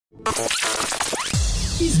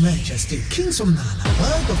His Majesty King Somnala,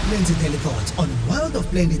 World of Plenty Daily Thoughts on World of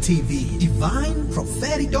Plenty TV. Divine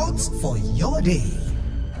prophetic thoughts for your day.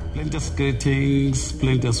 Plenteous greetings,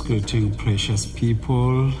 precious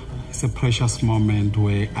people. It's a precious moment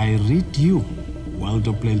where I read you World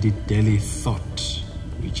of Plenty Daily Thought,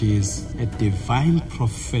 which is a divine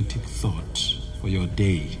prophetic thought for your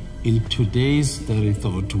day. In today's daily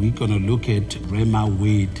thought, we're going to look at Rhema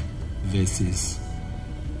word versus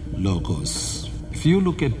Logos. If you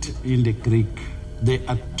look at in the Greek, there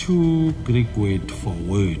are two Greek words for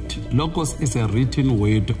word. Logos is a written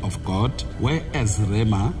word of God, whereas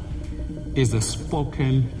Rhema is a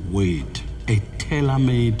spoken word, a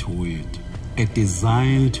tailor-made word, a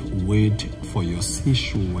designed word for your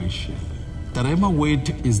situation. The Rhema word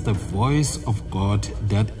is the voice of God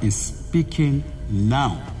that is speaking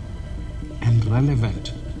now and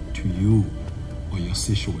relevant to you or your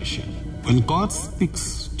situation. When God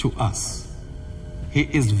speaks to us, He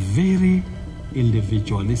is very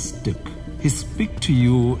individualistic. He speaks to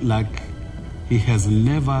you like He has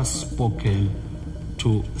never spoken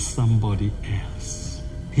to somebody else.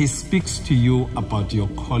 He speaks to you about your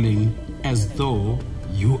calling as though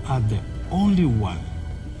you are the only one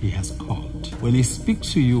He has called. When He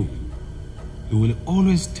speaks to you, He will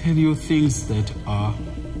always tell you things that are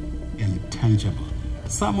intangible.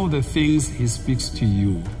 Some of the things He speaks to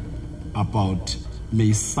you about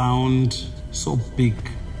may sound so big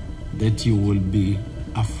that you will be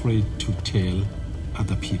afraid to tell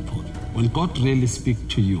other people. When God really speaks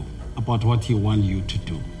to you about what He wants you to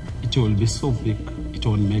do, it will be so big, it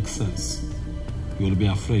won't make sense. You will be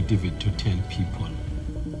afraid even to tell people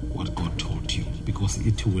what God told you, because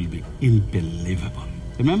it will be unbelievable.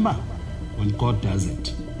 Remember, when God does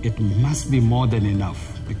it, it must be more than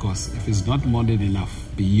enough, because if it's not more than enough,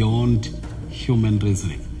 beyond human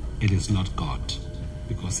reasoning, it is not God,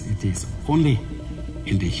 because it is only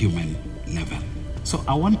in the human level. So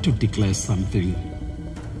I want to declare something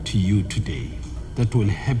to you today that will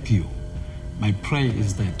help you. My prayer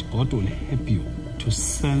is that God will help you to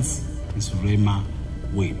sense His Rhema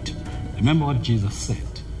word. Remember what Jesus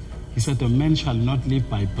said. He said, a man shall not live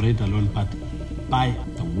by bread alone, but by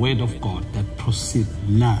the word of God that proceeds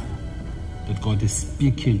now, that God is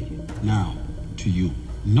speaking now to you.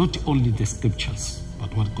 Not only the scriptures,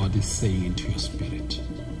 but what God is saying into your spirit.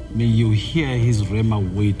 May you hear His Rhema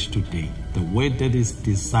word today, the word that is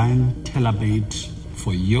designed, tailor-made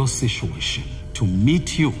for your situation, to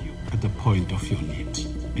meet you at the point of your need.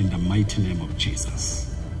 In the mighty name of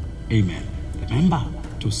Jesus. Amen. Remember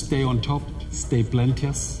to stay on top, stay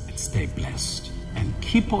plenteous, and stay blessed. And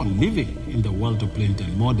keep on living in the world of plenty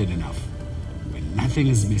and more than enough, where nothing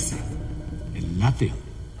is missing and nothing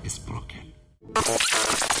is broken.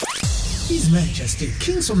 His Majesty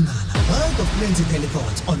King Somnala, World of Plenty Daily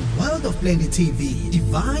Thoughts on World of Plenty TV.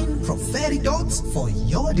 Divine prophetic thoughts for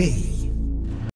your day.